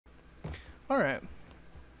Alright.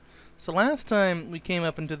 So last time we came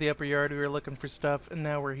up into the upper yard, we were looking for stuff, and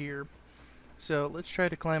now we're here. So let's try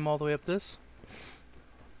to climb all the way up this.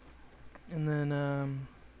 And then,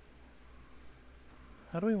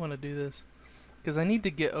 how do we want to do this? Because I need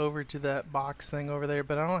to get over to that box thing over there,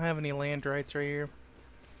 but I don't have any land rights right here.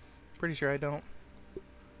 Pretty sure I don't.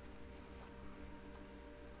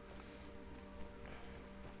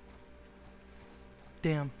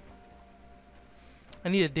 Damn. I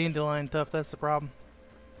need a dandelion tuft, that's the problem.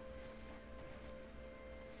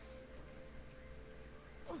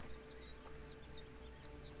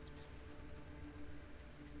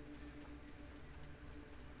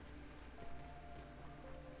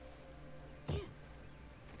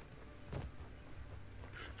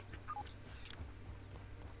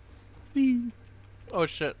 Whee. Oh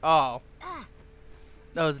shit. Oh.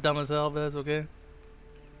 That was dumb as hell, but that's okay.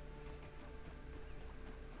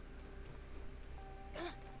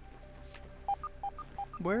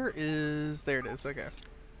 Where is... There it is, okay.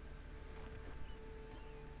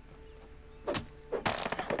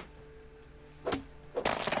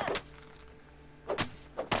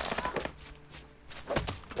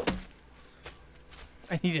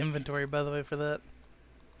 I need inventory, by the way, for that.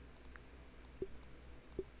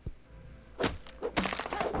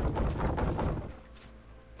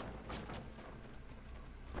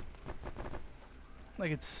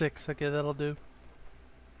 Like it's 6, okay, that'll do.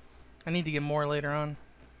 I need to get more later on.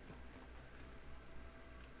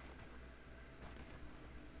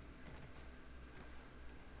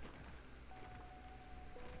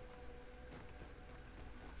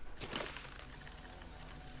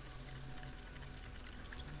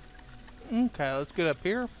 Okay, let's get up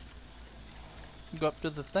here. Go up to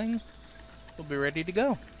the thing. We'll be ready to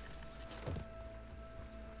go.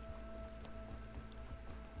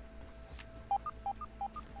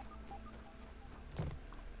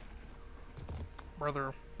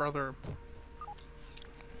 Brother.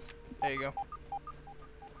 There you go.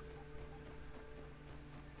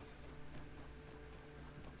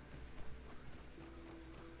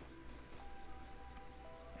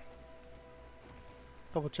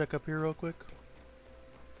 Double check up here real quick.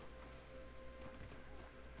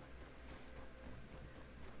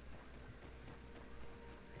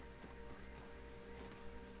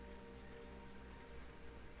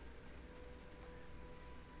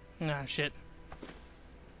 Ah, shit.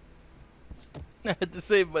 I had to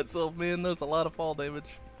save myself, man. That's a lot of fall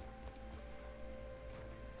damage.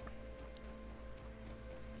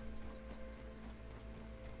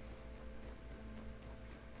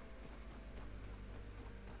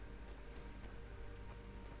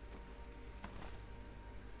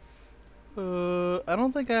 I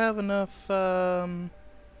don't think I have enough, I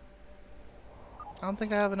don't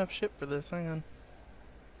think I have enough shit for this. Hang on.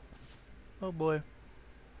 Oh boy.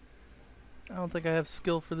 I don't think I have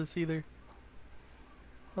skill for this either.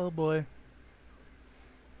 Oh boy.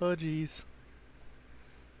 Oh jeez.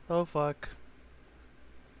 Oh fuck.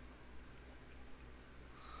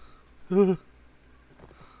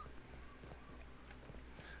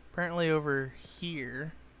 Apparently over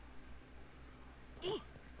here.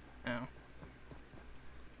 Ow.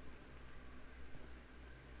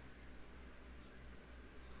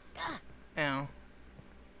 Ow.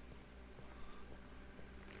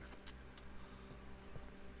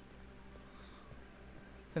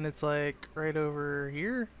 Then it's like right over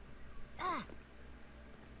here. I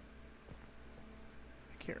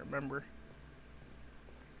can't remember.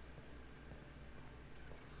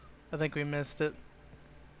 I think we missed it.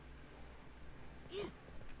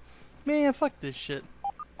 Man, fuck this shit.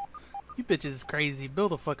 You bitches is crazy.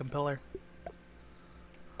 Build a fucking pillar.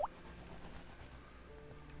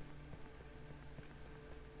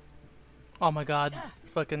 Oh my god.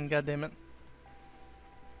 Fucking goddamn it.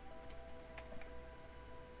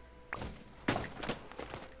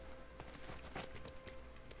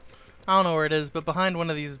 I don't know where it is, but behind one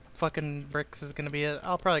of these fucking bricks is gonna be it.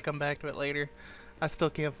 I'll probably come back to it later. I still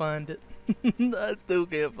can't find it. I still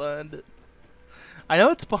can't find it. I know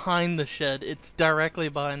it's behind the shed. It's directly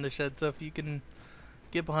behind the shed, so if you can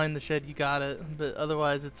get behind the shed, you got it. But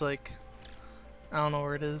otherwise, it's like... I don't know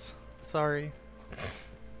where it is. Sorry.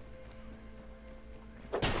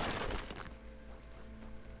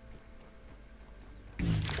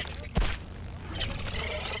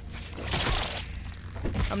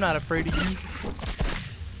 I'm not afraid of you.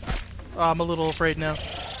 Oh, I'm a little afraid now.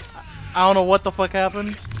 I don't know what the fuck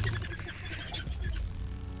happened.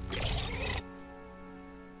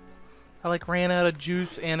 I like ran out of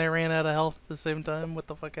juice and I ran out of health at the same time. What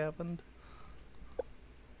the fuck happened?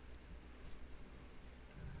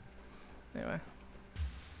 Anyway.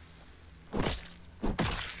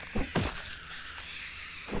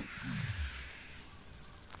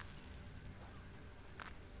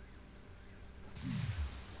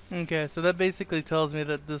 Okay, so that basically tells me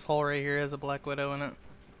that this hole right here has a Black Widow in it.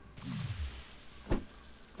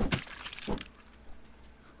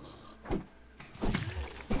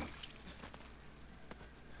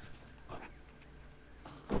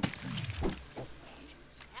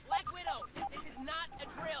 Black Widow, this is not a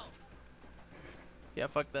drill. Yeah,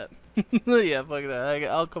 fuck that. Yeah, fuck that.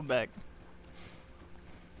 I'll come back.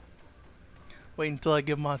 Wait until I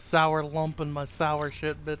give my sour lump and my sour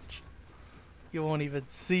shit, bitch. You won't even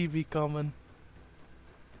see me coming.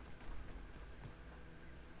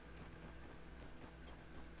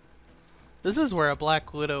 This is where a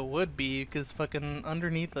Black Widow would be, because fucking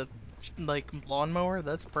underneath the, like, lawnmower,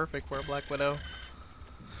 that's perfect for a Black Widow.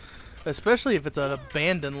 Especially if it's an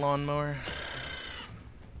abandoned lawnmower.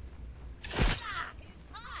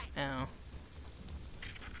 Ow.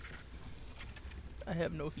 I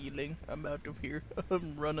have no healing. I'm out of here.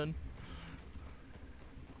 I'm running.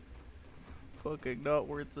 Fucking not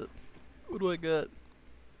worth it. What do I got?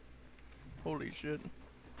 Holy shit.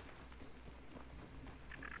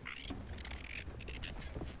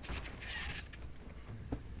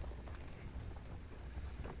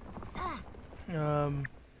 There's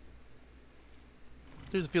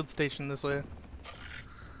a field station this way.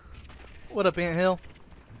 What up, Ant Hill?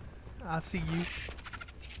 I see you.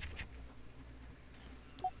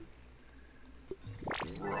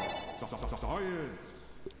 Science.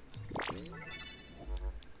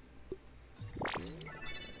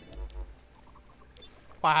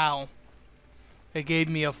 Wow. They gave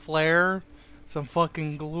me a flare, some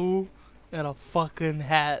fucking glue, and a fucking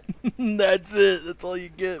hat. That's it. That's all you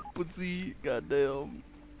get, pussy. Goddamn.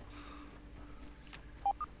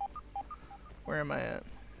 Where am I at?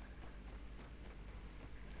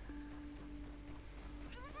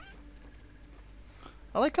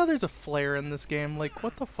 I like how there's a flare in this game. Like,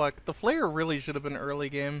 what the fuck? The flare really should have been early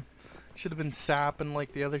game. Should have been sap and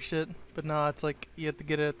like the other shit. But nah, it's like you have to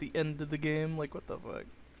get it at the end of the game. Like, what the fuck?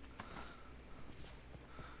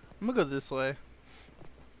 I'm gonna go this way.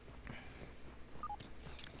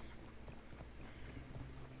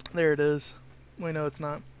 There it is. Wait, no, it's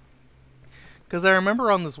not. Because I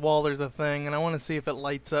remember on this wall there's a thing, and I want to see if it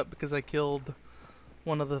lights up because I killed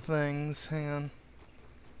one of the things. Hang on.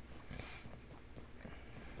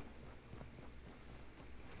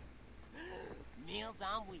 Meals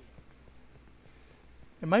on wheels.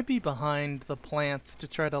 It might be behind the plants to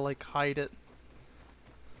try to, like, hide it.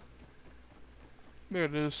 There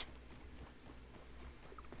it is.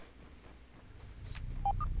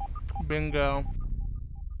 Bingo.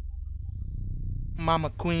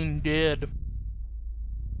 Mama Queen dead.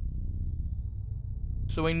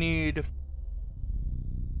 So we need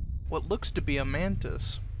what looks to be a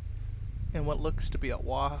mantis and what looks to be a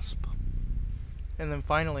wasp. And then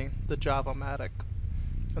finally, the Java-matic.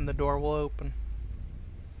 And the door will open.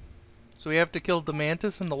 So we have to kill the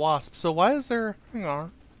mantis and the wasp. So why is there... Hang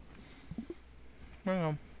on. Hang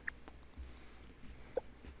on.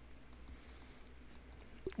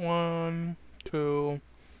 1, 2...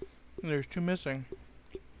 There's 2 missing.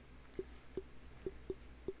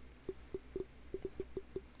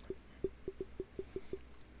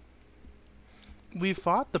 We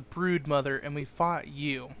fought the brood mother and we fought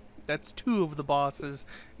you. That's 2 of the bosses,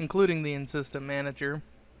 including the insistent manager.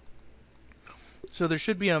 So there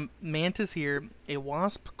should be a mantis here, a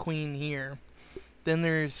wasp queen here. Then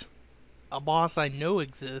there's a boss I know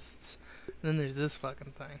exists. And then there's this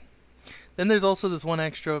fucking thing. Then there's also this one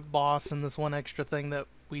extra boss and this one extra thing that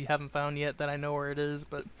we haven't found yet that I know where it is,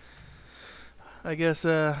 but I guess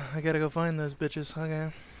I gotta go find those bitches.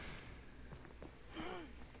 Okay.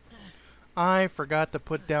 I forgot to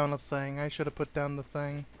put down a thing. I should have put down the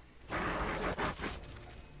thing. I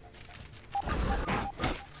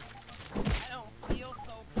don't feel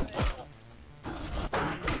so good.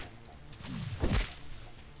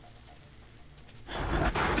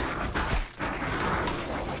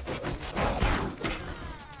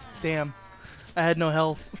 Damn. I had no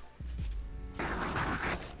health. I've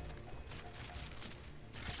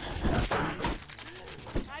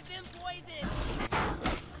been poisoned.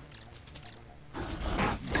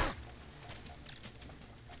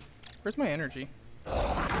 Where's my energy?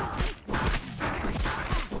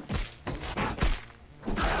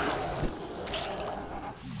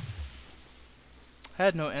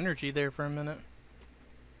 Had no energy there for a minute.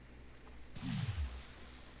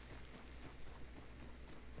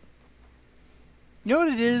 You know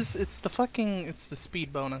what it is? It's the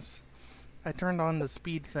speed bonus. I turned on the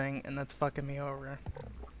speed thing and that's fucking me over.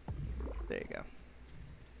 There you go.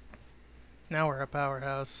 Now we're at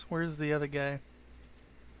Powerhouse. Where's the other guy?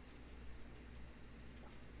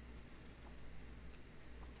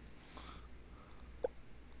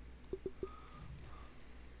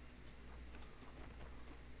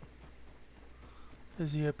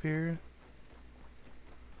 Is he up here?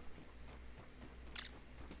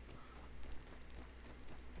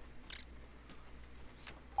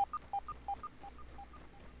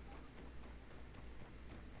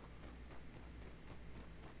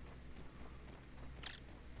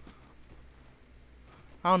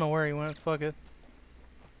 I don't know where he went. Fuck it.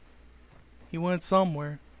 He went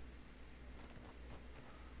somewhere.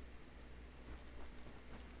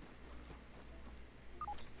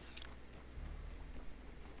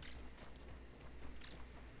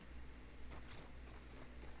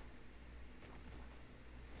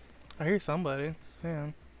 I hear somebody. Hang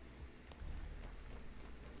on.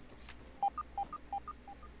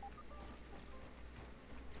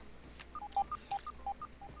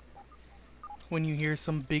 When you hear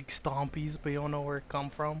some big stompies but you don't know where it come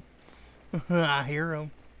from. I hear them.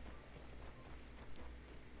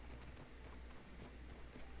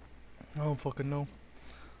 I don't fucking know.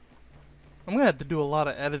 I'm gonna have to do a lot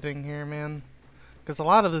of editing here, man. Because a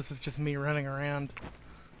lot of this is just me running around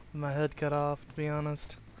with my head cut off, to be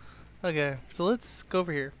honest. Okay, so let's go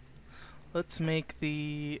over here. Let's make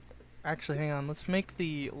the... Actually, hang on. Let's make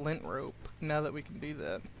the lint rope, now that we can do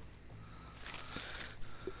that.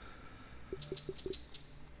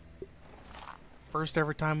 First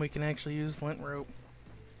ever time we can actually use lint rope.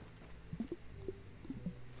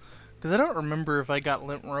 Because I don't remember if I got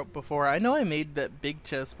lint rope before. I know I made that big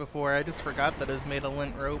chest before. I just forgot that it was made of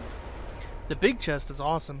lint rope. The big chest is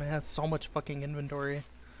awesome. It has so much fucking inventory.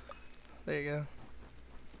 There you go.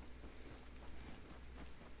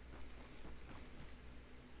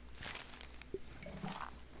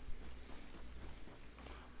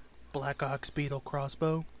 Black Ox Beetle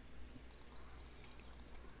crossbow.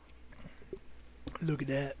 Look at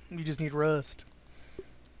that. You just need rust.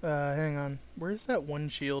 Hang on. Where's that one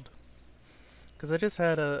shield? Because I just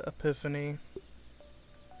had a epiphany.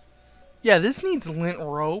 Yeah, this needs lint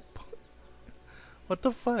rope. What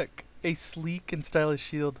the fuck? A sleek and stylish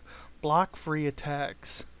shield. Block free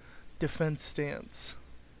attacks. Defense stance.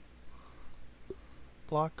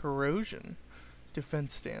 Block corrosion.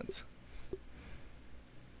 Defense stance.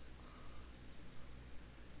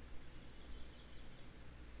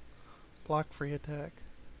 Block free attack.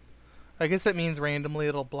 I guess that means randomly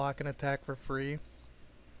it'll block an attack for free.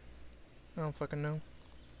 I don't fucking know.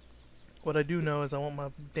 What I do know is I want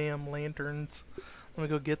my damn lanterns. Let me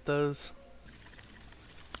go get those.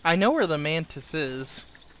 I know where the mantis is.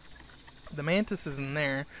 The mantis is in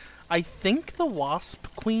there. I think the wasp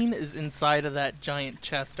queen is inside of that giant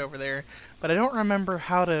chest over there, but I don't remember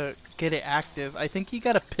how to get it active. I think you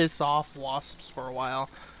gotta piss off wasps for a while.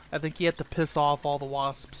 I think you have to piss off all the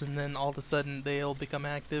wasps and then all of a sudden they'll become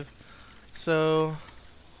active. So...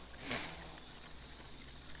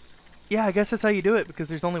 yeah, I guess that's how you do it, because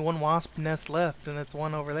there's only one wasp nest left, and it's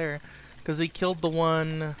one over there. Because we killed the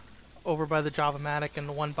one over by the Java-matic and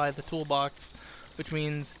the one by the toolbox, which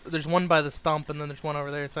means there's one by the stump and then there's one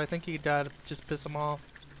over there. So I think you gotta just piss them off,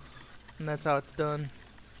 and that's how it's done.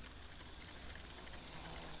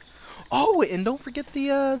 Oh, and don't forget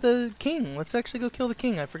the king. Let's actually go kill the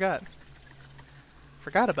king. I forgot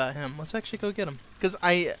about him. Let's actually go get him, because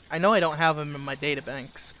I know I don't have him in my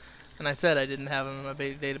databanks. And I said I didn't have him in my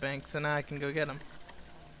beta databank, so now I can go get him.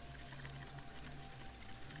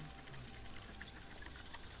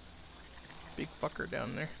 Big fucker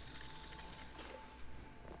down there.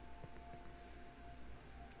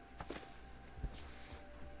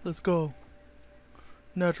 Let's go.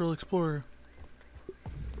 Natural Explorer.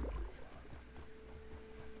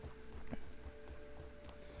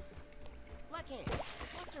 Blackhand,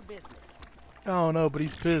 what's her business? I don't know, but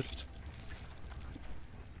he's pissed.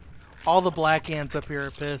 All the black ants up here are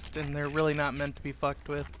pissed, and they're really not meant to be fucked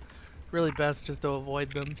with. Really best just to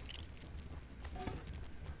avoid them.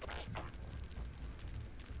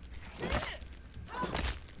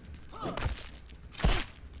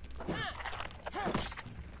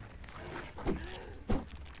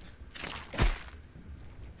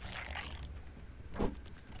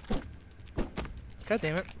 God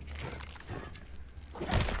damn it.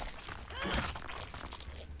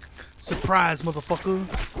 Surprise, motherfucker.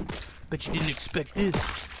 Bet you didn't expect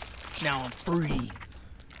this. Now I'm free.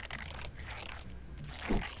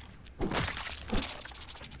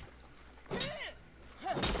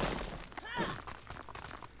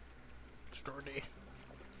 Sturdy.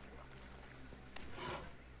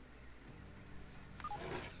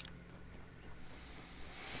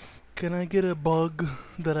 Can I get a bug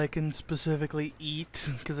that I can specifically eat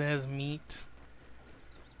because it has meat?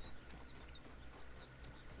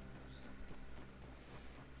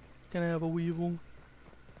 Can I have a weevil?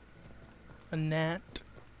 A gnat?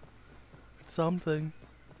 Something.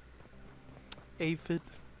 Aphid.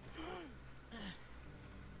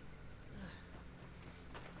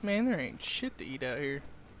 Man, there ain't shit to eat out here.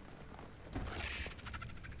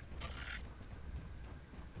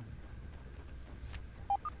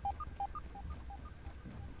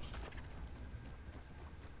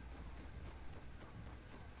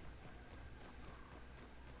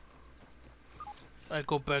 I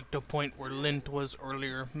go back to point where Lint was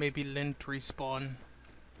earlier. Maybe Lint respawn.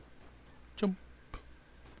 Jump.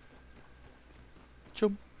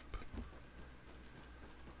 Jump.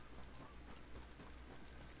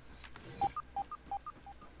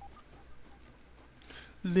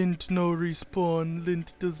 Lint no respawn.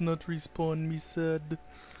 Lint does not respawn, me sad.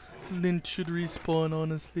 Lint should respawn,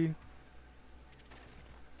 honestly.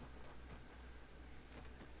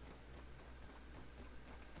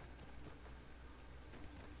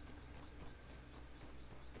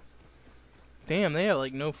 Damn, they have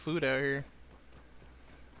like no food out here.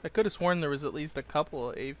 I could have sworn there was at least a couple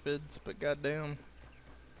of aphids, but goddamn.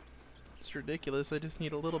 It's ridiculous, I just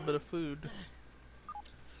need a little bit of food.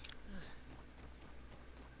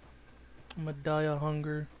 I'm gonna die of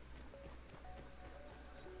hunger.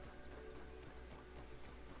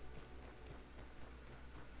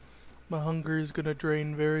 My hunger is gonna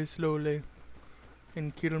drain very slowly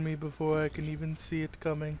and kill me before I can even see it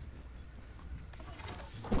coming.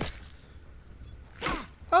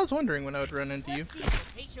 I was wondering when I would run into you.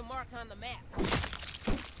 Location marked on the map.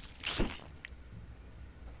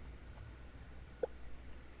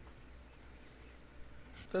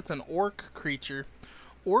 That's an orc creature.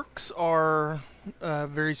 Orcs are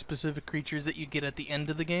very specific creatures that you get at the end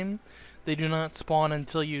of the game. They do not spawn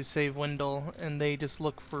until you save Wendell, and they just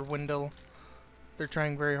look for Wendell. They're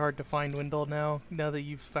trying very hard to find Wendell now that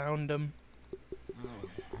you've found him.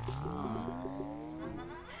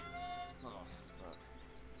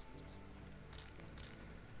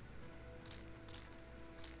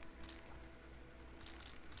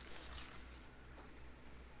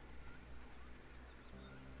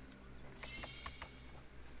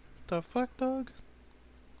 The fuck, dog?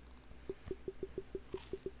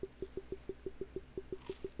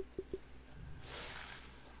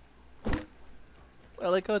 I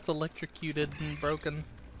like how it's electrocuted and broken.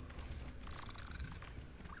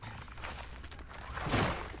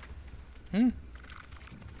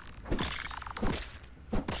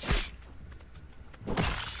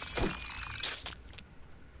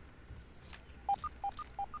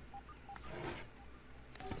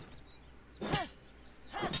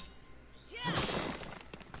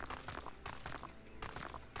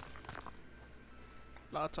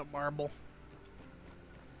 Lots of marble.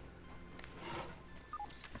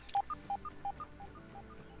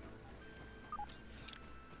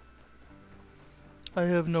 I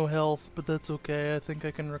have no health, but that's okay. I think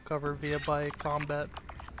I can recover via by combat.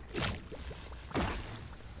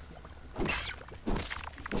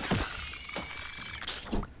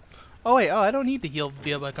 Oh wait, I don't need to heal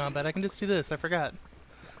via by combat. I can just do this. I forgot.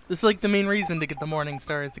 This is like the main reason to get the Morning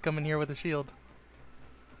Star is to come in here with a shield.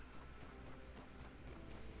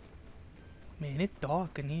 Man, it's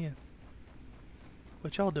dark in here.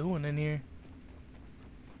 What y'all doing in here?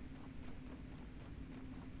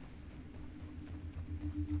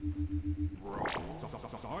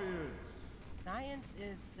 Science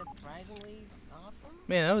is surprisingly awesome.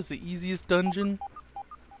 Man, that was the easiest dungeon.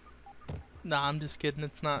 Nah, I'm just kidding.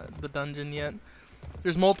 It's not the dungeon yet.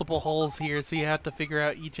 There's multiple holes here, so you have to figure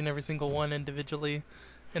out each and every single one individually.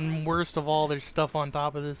 And worst of all, there's stuff on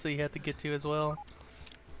top of this that you have to get to as well.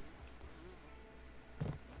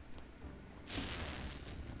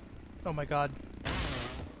 Oh my god.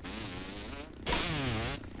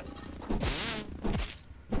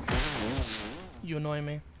 You annoy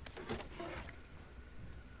me.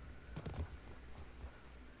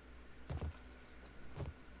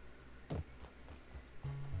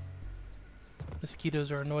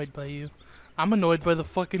 Mosquitoes are annoyed by you. I'm annoyed by the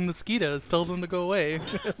fucking mosquitoes. Tell them to go away.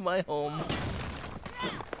 My home.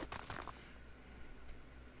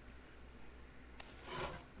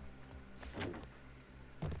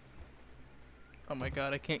 Oh my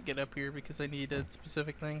god, I can't get up here because I need a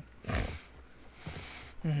specific thing.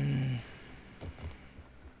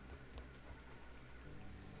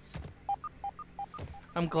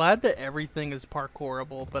 I'm glad that everything is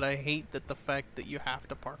parkourable, but I hate that the fact that you have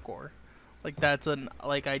to parkour. Like that's an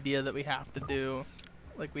idea that we have to do.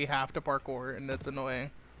 Like we have to parkour, and that's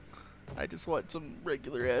annoying. I just want some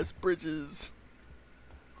regular ass bridges.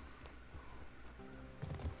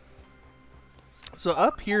 So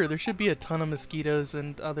up here, there should be a ton of mosquitoes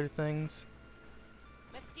and other things.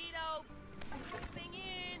 Mosquito, thing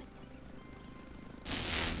in.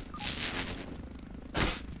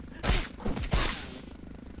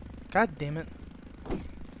 God damn it.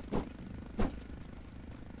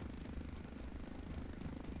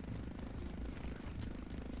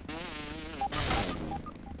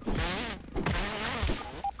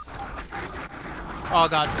 Oh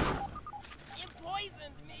god. You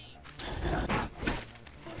poisoned me.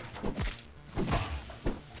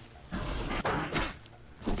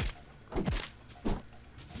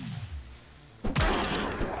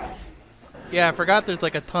 Yeah, I forgot there's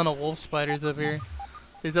like a ton of wolf spiders up here.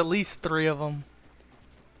 There's at least 3 of them.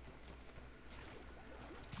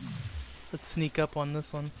 Let's sneak up on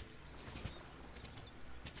this one.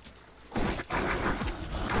 I'm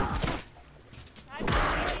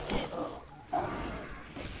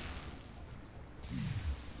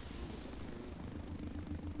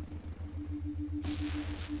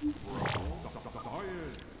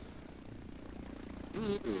poisoned.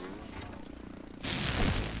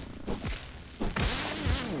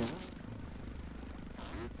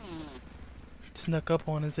 Snuck up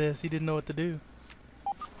on his ass. He didn't know what to do.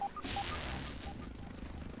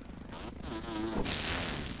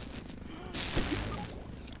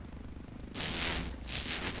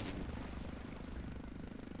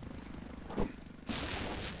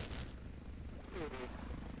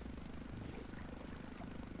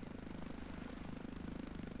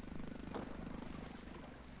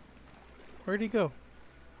 Where'd he go?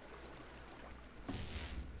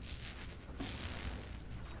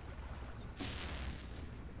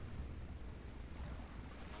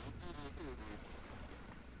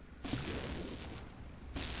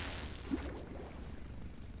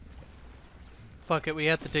 Fuck it, we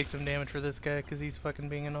have to take some damage for this guy because he's fucking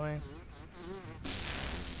being annoying.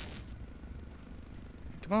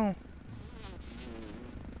 Come on.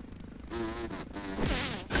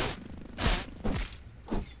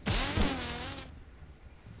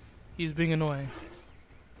 He's being annoying.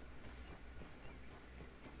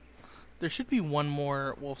 There should be one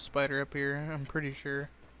more wolf spider up here, I'm pretty sure.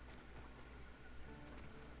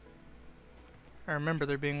 I remember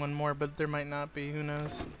there being one more, but there might not be, who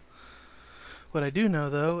knows. What I do know,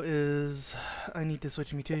 though, is I need to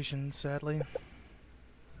switch mutations, sadly.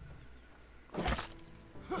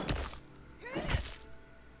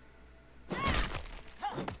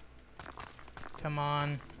 Come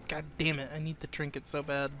on. God damn it, I need the trinket so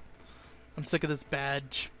bad. I'm sick of this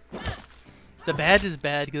badge. The badge is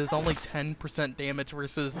bad because it's only 10% damage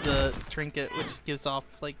versus the trinket, which gives off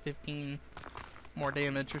like 15 more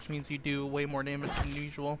damage, which means you do way more damage than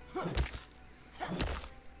usual.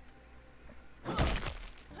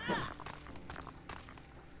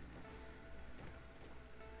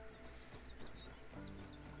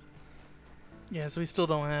 Yeah, so we still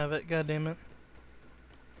don't have it. God damn it.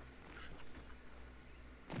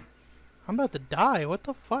 I'm about to die. What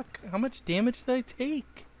the fuck? How much damage did I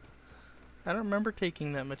take? I don't remember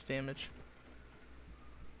taking that much damage.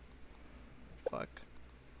 Fuck.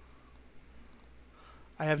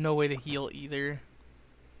 I have no way to heal either.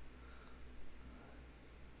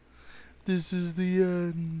 This is the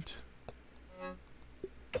end.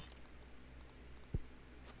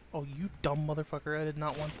 Oh, you dumb motherfucker. I did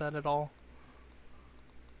not want that at all.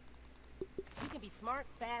 You can be smart,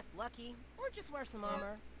 fast, lucky, or just wear some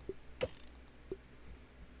armor.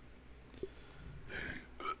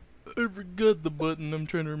 I forgot the button. I'm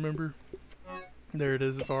trying to remember. There it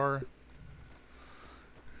is. It's R.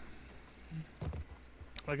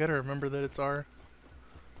 I gotta remember that it's R.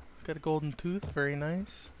 Got a golden tooth. Very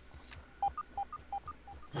nice.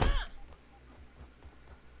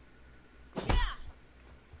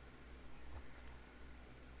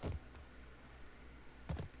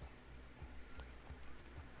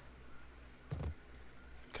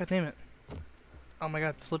 God damn it. Oh my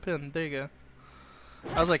god, slip in. There you go.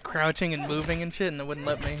 I was like crouching and moving and shit and it wouldn't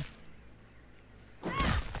let me.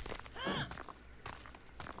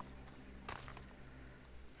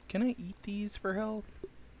 Can I eat these for health?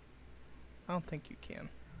 I don't think you can.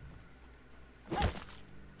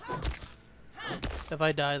 If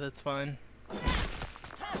I die, that's fine.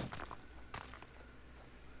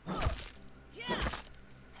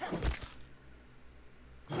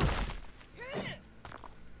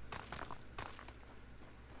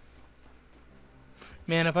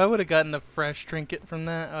 Man, if I would have gotten a fresh trinket from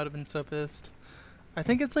that, I would have been so pissed. I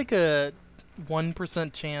think it's like a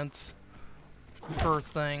 1% chance per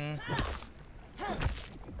thing.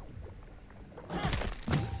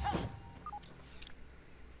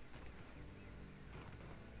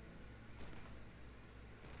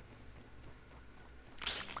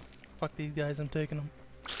 Fuck these guys, I'm taking them.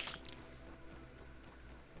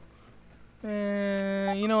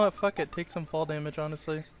 You know what? Fuck it. Take some fall damage,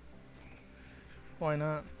 honestly. Why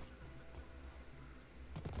not?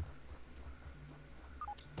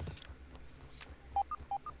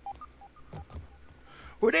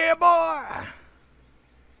 We're there, boy!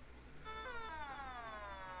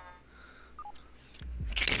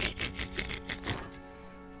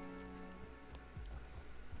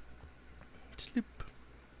 Sleep.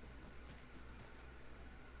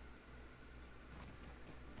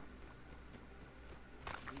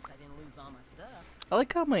 At least I didn't lose all my stuff. I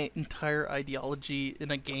like how my entire ideology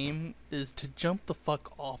in a game is to jump the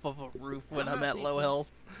fuck off of a roof when I'm at low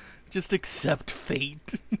health. Just accept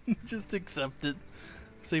fate. Just accept it.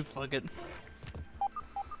 Say fuck it.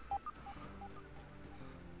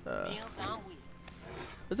 Meals on wheels.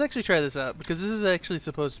 Let's actually try this out, because this is actually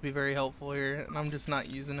supposed to be very helpful here, and I'm just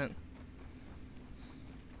not using it.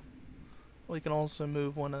 We can also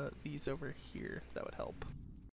move one of these over here. That would help.